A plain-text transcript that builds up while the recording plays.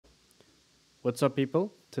What's up,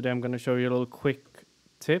 people? Today I'm going to show you a little quick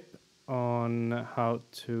tip on how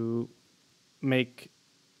to make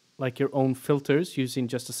like your own filters using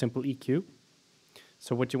just a simple EQ.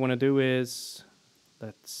 So what you want to do is,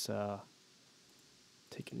 let's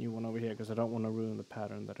take a new one over here because I don't want to ruin the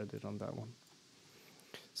pattern that I did on that one.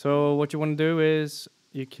 So what you want to do is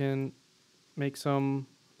you can make some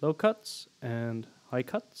low cuts and high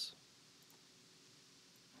cuts.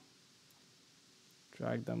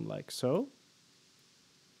 Drag them like so.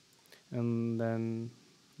 And then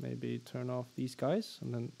maybe turn off these guys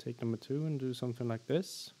and then take number 2 and do something like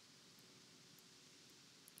this.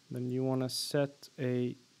 Then you want to set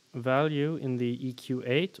a value in the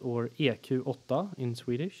EQ8 or EQ8 in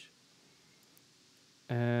Swedish.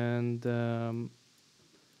 And then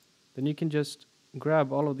you can just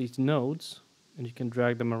grab all of these nodes and you can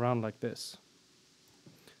drag them around like this.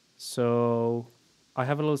 So I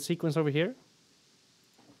have a little sequence over here.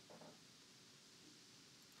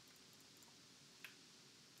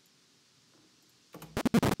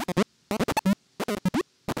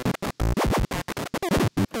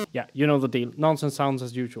 Yeah, you know the deal. Nonsense sounds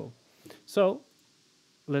as usual. So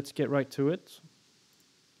let's get right to it.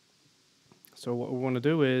 So what we want to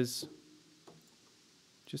do is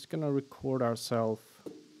just going to record ourselves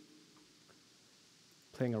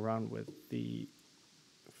playing around with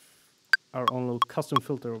our own little custom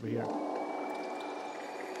filter over here.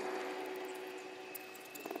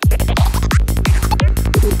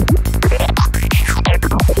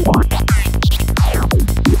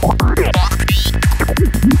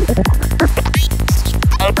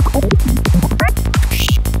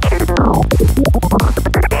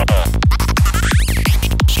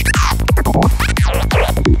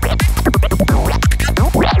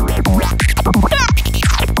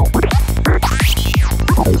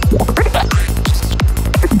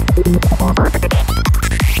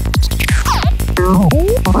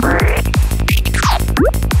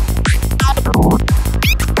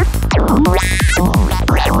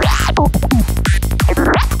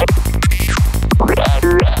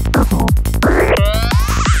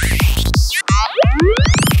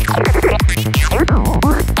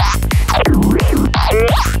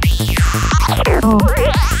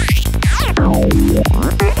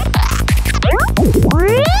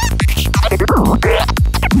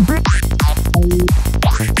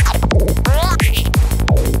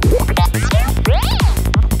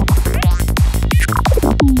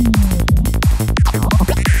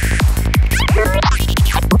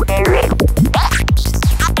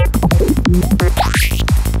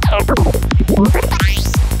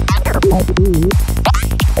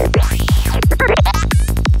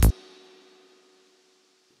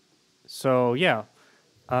 So yeah,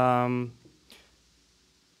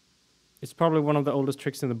 it's probably one of the oldest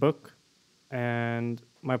tricks in the book, and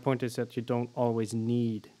my point is that you don't always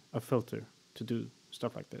need a filter to do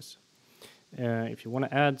stuff like this. If you want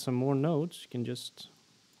to add some more nodes, you can just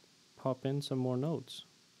pop in some more nodes.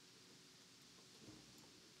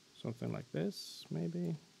 Something like this,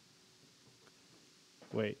 maybe.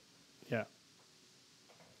 Wait, yeah.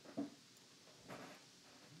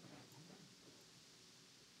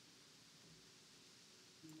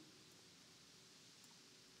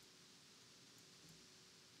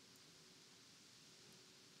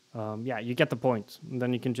 Yeah, you get the point. And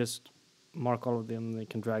then you can just mark all of them and they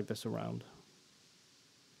can drag this around.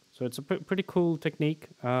 So it's a pretty cool technique.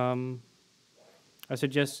 I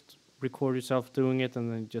suggest record yourself doing it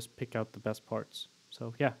and then just pick out the best parts.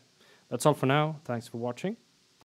 So yeah, that's all for now. Thanks for watching.